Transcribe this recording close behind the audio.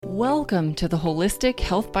Welcome to the Holistic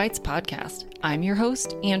Health Bites podcast. I'm your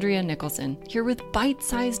host, Andrea Nicholson, here with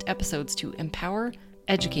bite-sized episodes to empower,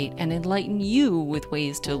 educate, and enlighten you with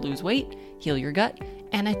ways to lose weight, heal your gut,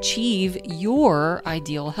 and achieve your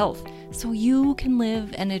ideal health so you can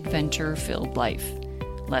live an adventure-filled life.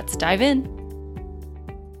 Let's dive in.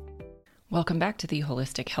 Welcome back to the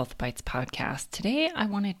Holistic Health Bites podcast. Today, I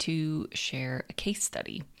wanted to share a case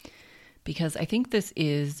study because I think this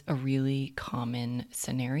is a really common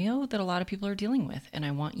scenario that a lot of people are dealing with, and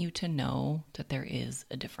I want you to know that there is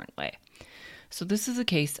a different way. So this is a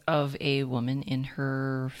case of a woman in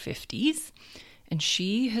her 50s, and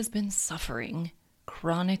she has been suffering,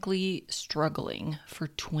 chronically struggling for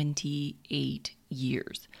 28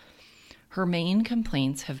 years. Her main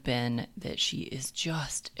complaints have been that she is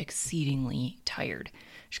just exceedingly tired.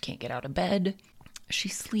 She can't get out of bed. She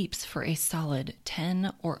sleeps for a solid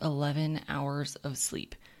 10 or 11 hours of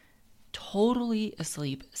sleep, totally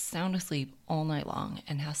asleep, sound asleep all night long,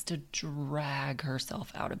 and has to drag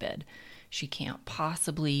herself out of bed. She can't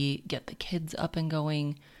possibly get the kids up and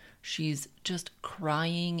going. She's just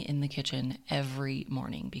crying in the kitchen every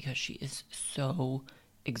morning because she is so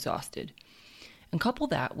exhausted. And couple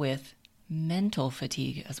that with mental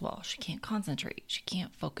fatigue as well. She can't concentrate. She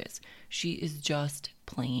can't focus. She is just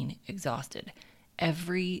plain exhausted.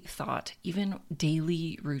 Every thought, even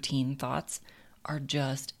daily routine thoughts, are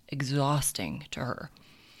just exhausting to her.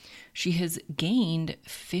 She has gained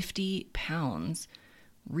 50 pounds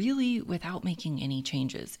really without making any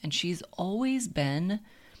changes. And she's always been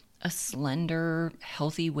a slender,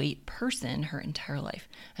 healthy weight person her entire life.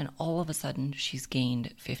 And all of a sudden, she's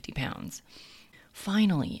gained 50 pounds.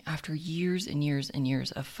 Finally, after years and years and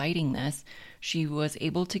years of fighting this, she was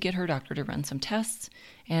able to get her doctor to run some tests,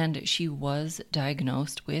 and she was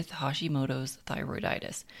diagnosed with Hashimoto's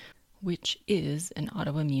thyroiditis, which is an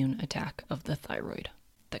autoimmune attack of the thyroid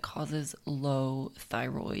that causes low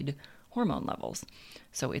thyroid hormone levels.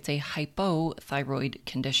 So it's a hypothyroid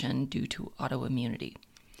condition due to autoimmunity.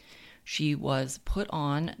 She was put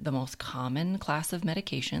on the most common class of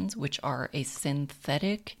medications, which are a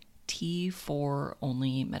synthetic T4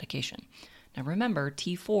 only medication. Now remember,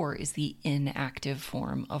 T4 is the inactive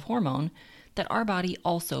form of hormone that our body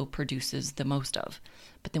also produces the most of.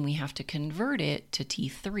 But then we have to convert it to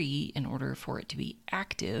T3 in order for it to be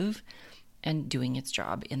active and doing its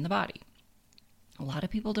job in the body. A lot of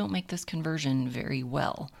people don't make this conversion very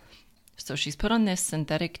well. So she's put on this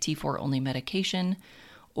synthetic T4 only medication.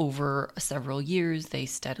 Over several years, they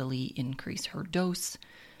steadily increase her dose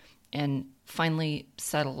and finally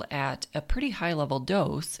settle at a pretty high level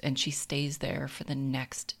dose, and she stays there for the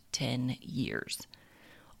next 10 years.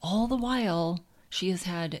 All the while, she has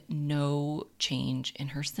had no change in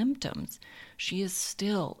her symptoms. She is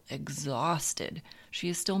still exhausted. She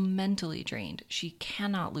is still mentally drained. She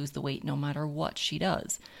cannot lose the weight no matter what she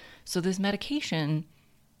does. So this medication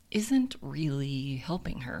isn't really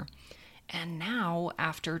helping her. And now,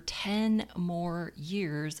 after 10 more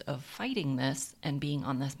years of fighting this and being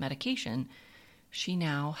on this medication, she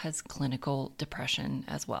now has clinical depression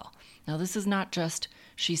as well. Now, this is not just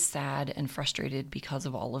she's sad and frustrated because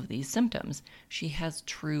of all of these symptoms. She has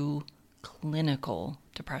true clinical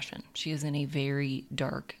depression. She is in a very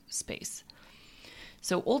dark space.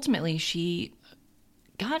 So ultimately, she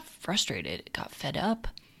got frustrated, got fed up,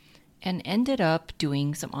 and ended up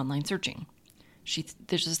doing some online searching.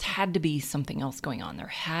 There just had to be something else going on. There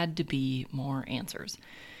had to be more answers.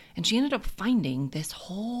 And she ended up finding this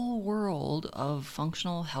whole world of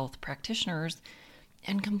functional health practitioners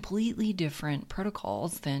and completely different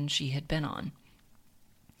protocols than she had been on.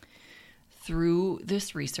 Through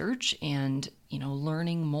this research and,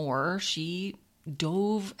 learning more, she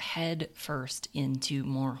dove head first into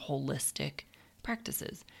more holistic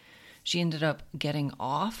practices. She ended up getting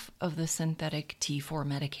off of the synthetic T4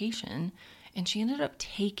 medication, and she ended up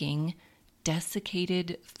taking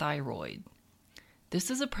desiccated thyroid.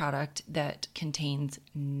 This is a product that contains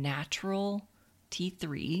natural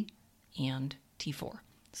T3 and T4.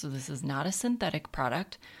 So this is not a synthetic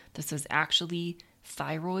product. This is actually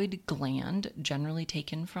thyroid gland, generally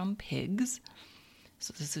taken from pigs.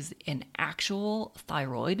 So this is an actual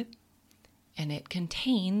thyroid, and it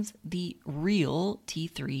contains the real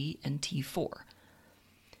T3 and T4.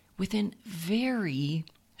 Within very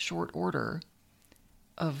short order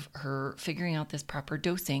of her figuring out this proper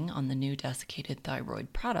dosing on the new desiccated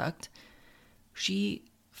thyroid product, she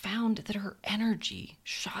found that her energy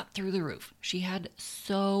shot through the roof. She had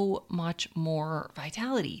so much more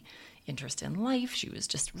vitality, interest in life. She was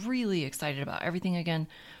just really excited about everything again.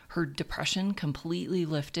 Her depression completely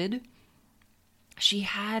lifted. She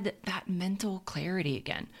had that mental clarity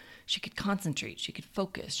again. She could concentrate, she could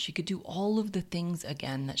focus, she could do all of the things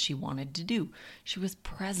again that she wanted to do. She was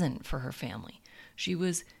present for her family. She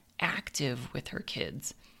was active with her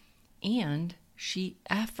kids. And she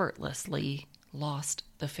effortlessly lost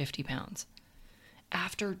the 50 pounds.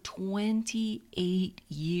 After 28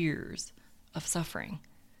 years of suffering,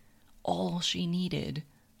 all she needed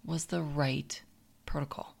was the right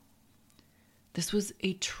protocol. This was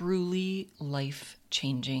a truly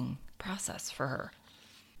life-changing process for her.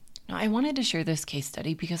 Now, I wanted to share this case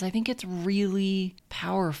study because I think it's really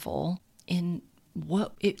powerful in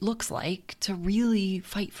what it looks like to really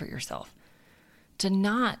fight for yourself, to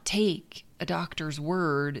not take a doctor's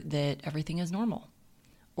word that everything is normal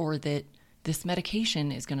or that this medication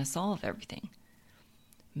is going to solve everything.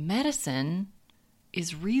 Medicine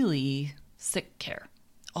is really sick care.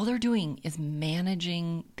 All they're doing is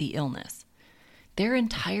managing the illness. Their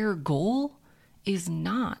entire goal is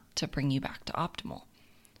not to bring you back to optimal.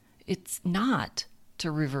 It's not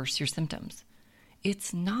to reverse your symptoms.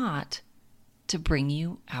 It's not to bring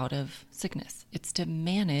you out of sickness. It's to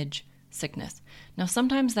manage sickness. Now,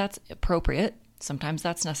 sometimes that's appropriate. Sometimes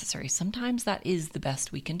that's necessary. Sometimes that is the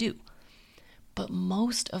best we can do. But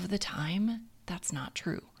most of the time, that's not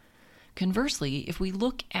true. Conversely, if we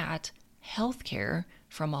look at healthcare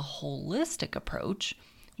from a holistic approach,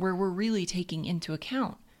 where we're really taking into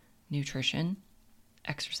account nutrition,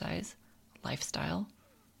 exercise, lifestyle,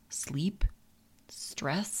 sleep,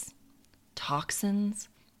 stress, toxins,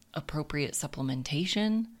 appropriate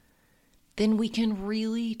supplementation, then we can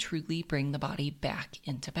really truly bring the body back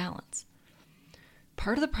into balance.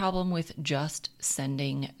 Part of the problem with just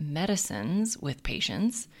sending medicines with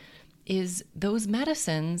patients is those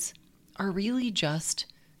medicines are really just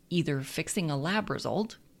either fixing a lab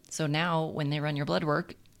result, so now when they run your blood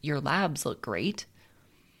work, your labs look great,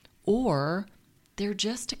 or they're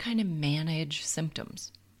just to kind of manage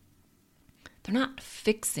symptoms. They're not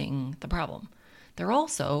fixing the problem. They're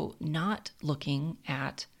also not looking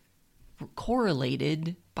at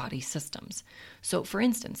correlated body systems. So for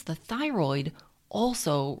instance, the thyroid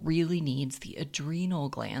also really needs the adrenal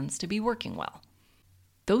glands to be working well.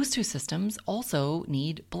 Those two systems also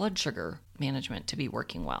need blood sugar management to be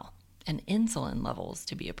working well and insulin levels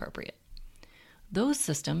to be appropriate. Those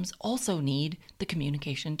systems also need the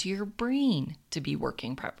communication to your brain to be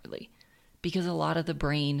working properly, because a lot of the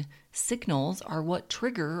brain signals are what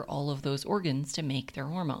trigger all of those organs to make their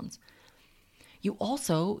hormones. You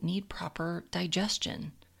also need proper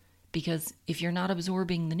digestion, because if you're not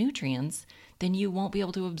absorbing the nutrients, then you won't be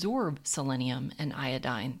able to absorb selenium and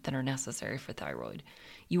iodine that are necessary for thyroid.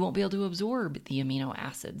 You won't be able to absorb the amino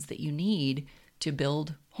acids that you need to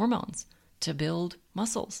build hormones, to build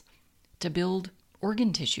muscles, to build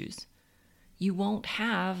organ tissues. You won't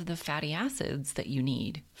have the fatty acids that you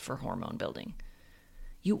need for hormone building.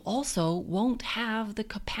 You also won't have the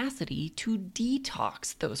capacity to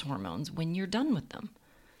detox those hormones when you're done with them.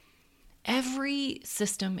 Every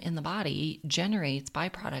system in the body generates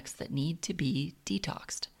byproducts that need to be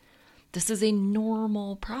detoxed. This is a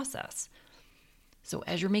normal process. So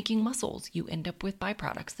as you're making muscles, you end up with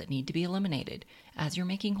byproducts that need to be eliminated. As you're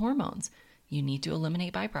making hormones, you need to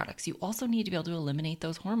eliminate byproducts. You also need to be able to eliminate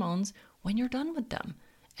those hormones when you're done with them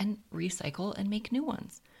and recycle and make new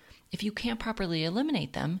ones. If you can't properly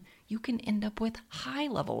eliminate them, you can end up with high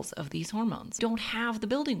levels of these hormones. You don't have the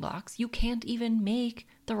building blocks. You can't even make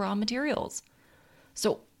the raw materials.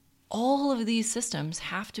 So all of these systems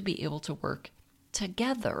have to be able to work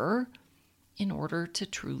together in order to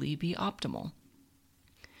truly be optimal.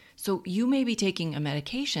 So you may be taking a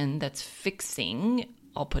medication that's fixing,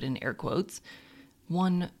 I'll put in air quotes,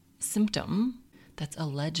 one symptom that's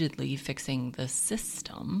allegedly fixing the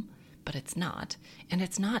system, but it's not. And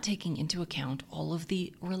it's not taking into account all of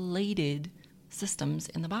the related systems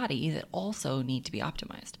in the body that also need to be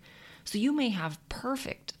optimized. So you may have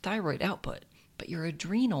perfect thyroid output, but your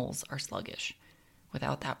adrenals are sluggish.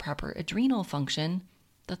 Without that proper adrenal function,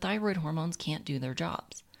 the thyroid hormones can't do their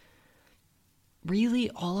jobs. Really,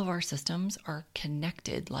 all of our systems are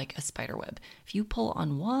connected like a spider web. If you pull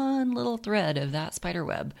on one little thread of that spider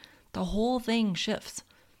web, the whole thing shifts.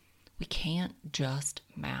 We can't just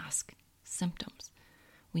mask symptoms.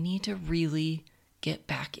 We need to really get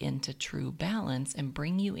back into true balance and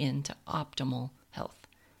bring you into optimal health.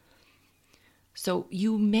 So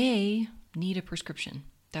you may need a prescription.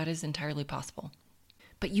 That is entirely possible.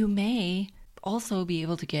 But you may also be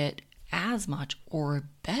able to get as much or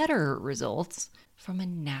better results from a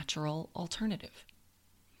natural alternative.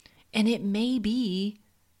 And it may be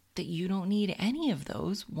that you don't need any of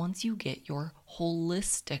those once you get your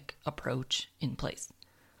holistic approach in place.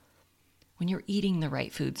 When you're eating the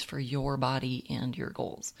right foods for your body and your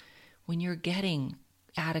goals, when you're getting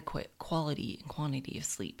adequate quality and quantity of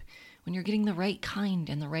sleep, when you're getting the right kind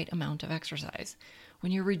and the right amount of exercise,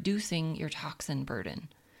 when you're reducing your toxin burden,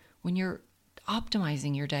 when you're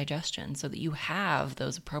optimizing your digestion so that you have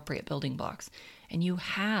those appropriate building blocks and you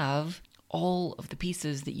have all of the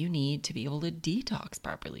pieces that you need to be able to detox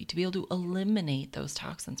properly, to be able to eliminate those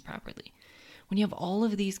toxins properly. When you have all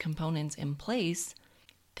of these components in place,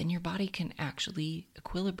 then your body can actually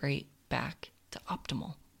equilibrate back to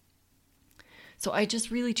optimal. So I just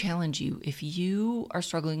really challenge you, if you are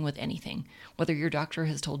struggling with anything, whether your doctor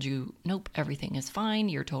has told you, nope, everything is fine,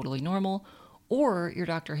 you're totally normal, or your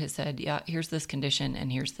doctor has said, yeah, here's this condition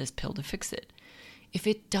and here's this pill to fix it. If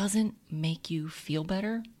it doesn't make you feel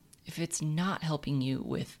better, if it's not helping you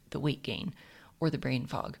with the weight gain or the brain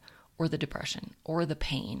fog or the depression or the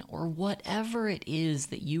pain or whatever it is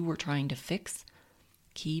that you were trying to fix,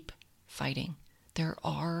 keep fighting. There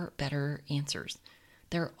are better answers.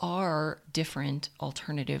 There are different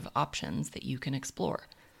alternative options that you can explore.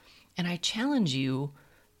 And I challenge you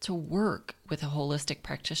to work with a holistic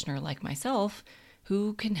practitioner like myself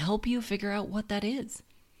who can help you figure out what that is.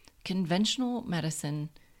 Conventional medicine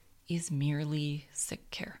is merely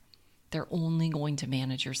sick care. They're only going to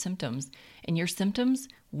manage your symptoms, and your symptoms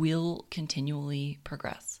will continually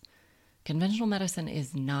progress. Conventional medicine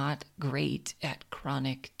is not great at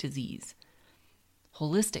chronic disease.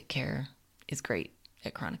 Holistic care is great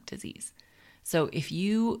at chronic disease. So if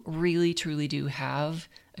you really truly do have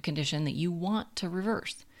a condition that you want to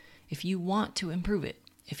reverse, if you want to improve it,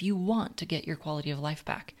 if you want to get your quality of life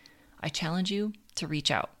back, I challenge you to reach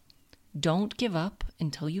out. Don't give up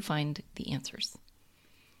until you find the answers.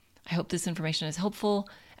 I hope this information is helpful.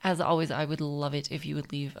 As always, I would love it if you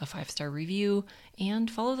would leave a 5-star review and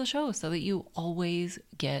follow the show so that you always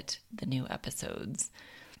get the new episodes.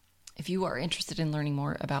 If you are interested in learning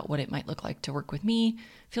more about what it might look like to work with me,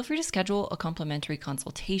 feel free to schedule a complimentary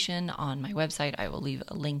consultation on my website. I will leave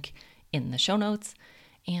a link in the show notes.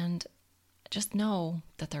 And just know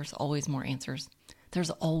that there's always more answers. There's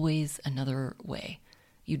always another way.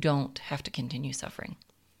 You don't have to continue suffering.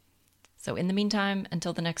 So in the meantime,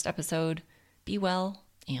 until the next episode, be well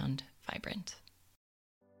and vibrant.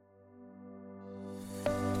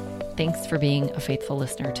 Thanks for being a faithful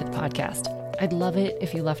listener to the podcast. I'd love it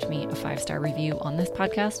if you left me a 5-star review on this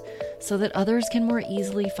podcast so that others can more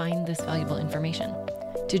easily find this valuable information.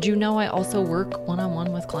 Did you know I also work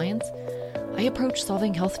one-on-one with clients? I approach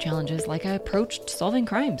solving health challenges like I approached solving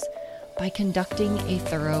crimes, by conducting a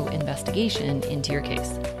thorough investigation into your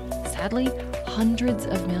case. Sadly, hundreds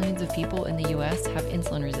of millions of people in the US have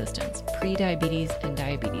insulin resistance, prediabetes, and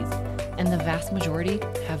diabetes, and the vast majority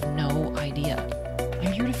have no idea.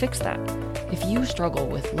 I'm here to fix that. If you struggle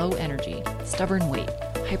with low energy, stubborn weight,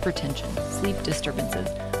 hypertension, sleep disturbances,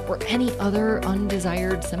 or any other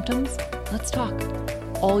undesired symptoms, let's talk.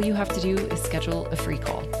 All you have to do is schedule a free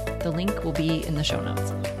call. The link will be in the show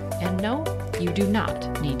notes. And no, you do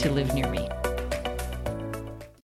not need to live near me.